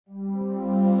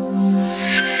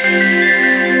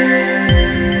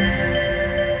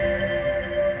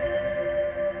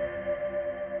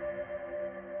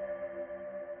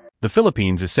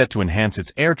Philippines is set to enhance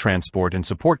its air transport and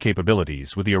support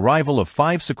capabilities with the arrival of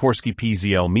 5 Sikorsky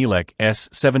PZL Mielec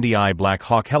S-70i Black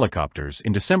Hawk helicopters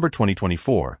in December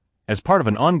 2024, as part of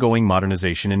an ongoing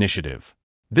modernization initiative.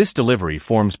 This delivery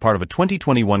forms part of a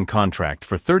 2021 contract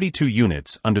for 32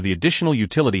 units under the Additional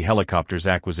Utility Helicopters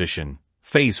Acquisition,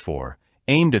 Phase 4,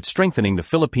 aimed at strengthening the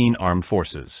Philippine Armed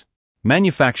Forces.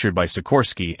 Manufactured by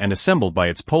Sikorsky and assembled by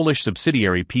its Polish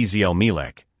subsidiary PZL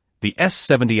Mielec, the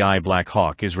S-70i Black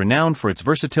Hawk is renowned for its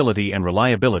versatility and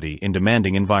reliability in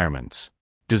demanding environments.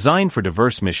 Designed for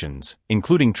diverse missions,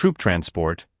 including troop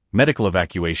transport, medical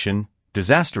evacuation,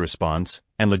 disaster response,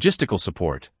 and logistical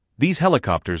support, these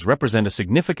helicopters represent a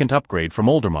significant upgrade from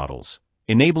older models,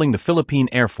 enabling the Philippine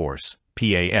Air Force,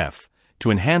 PAF,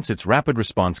 to enhance its rapid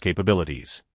response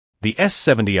capabilities. The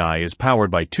S-70i is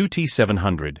powered by two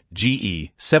T700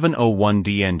 GE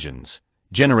 701D engines,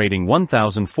 generating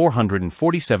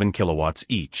 1,447 kilowatts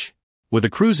each. With a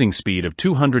cruising speed of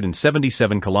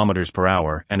 277 kilometers per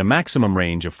hour and a maximum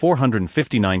range of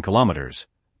 459 kilometers,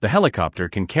 the helicopter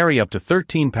can carry up to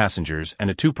 13 passengers and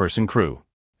a two-person crew.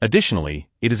 Additionally,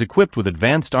 it is equipped with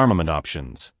advanced armament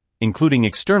options, including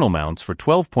external mounts for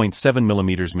 12.7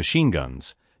 mm machine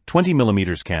guns, 20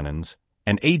 mm cannons,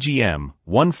 and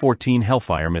AGM-114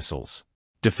 Hellfire missiles.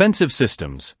 Defensive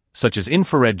systems, such as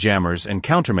infrared jammers and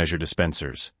countermeasure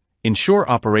dispensers, ensure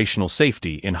operational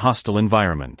safety in hostile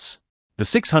environments. The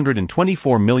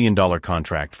 $624 million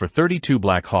contract for 32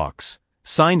 Black Hawks,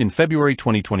 signed in February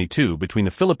 2022 between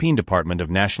the Philippine Department of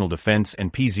National Defense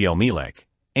and PZL Mielec,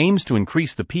 aims to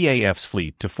increase the PAF's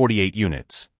fleet to 48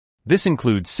 units. This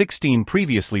includes 16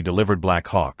 previously delivered Black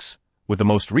Hawks, with the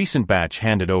most recent batch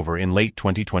handed over in late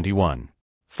 2021.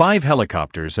 5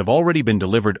 helicopters have already been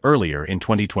delivered earlier in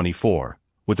 2024,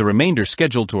 with the remainder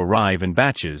scheduled to arrive in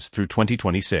batches through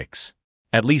 2026.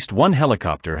 At least one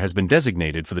helicopter has been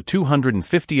designated for the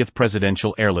 250th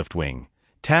Presidential Airlift Wing,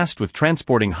 tasked with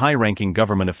transporting high-ranking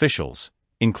government officials,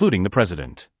 including the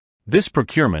President. This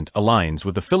procurement aligns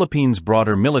with the Philippines'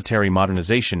 broader military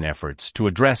modernization efforts to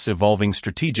address evolving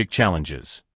strategic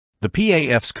challenges. The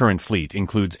PAF's current fleet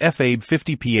includes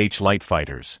F-50PH light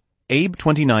fighters,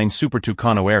 ABE-29 Super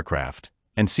Tucano aircraft,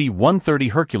 and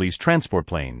C-130 Hercules transport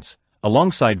planes,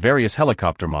 alongside various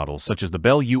helicopter models such as the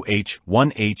Bell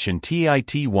UH-1H and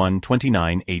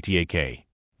TIT-129 ATAK.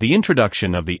 The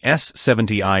introduction of the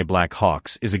S-70i Black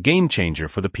Hawks is a game-changer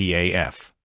for the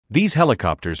PAF. These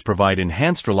helicopters provide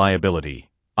enhanced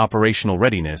reliability, operational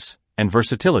readiness, and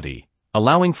versatility,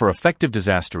 allowing for effective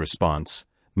disaster response,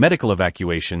 medical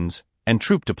evacuations, and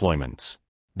troop deployments.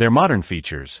 Their modern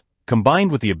features,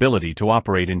 combined with the ability to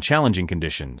operate in challenging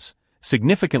conditions,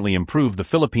 significantly improve the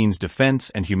Philippines'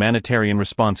 defense and humanitarian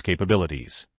response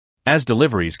capabilities. As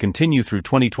deliveries continue through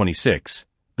 2026,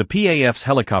 the PAF's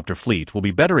helicopter fleet will be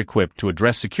better equipped to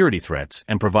address security threats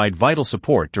and provide vital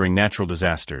support during natural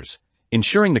disasters,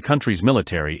 ensuring the country's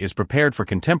military is prepared for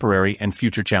contemporary and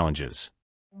future challenges.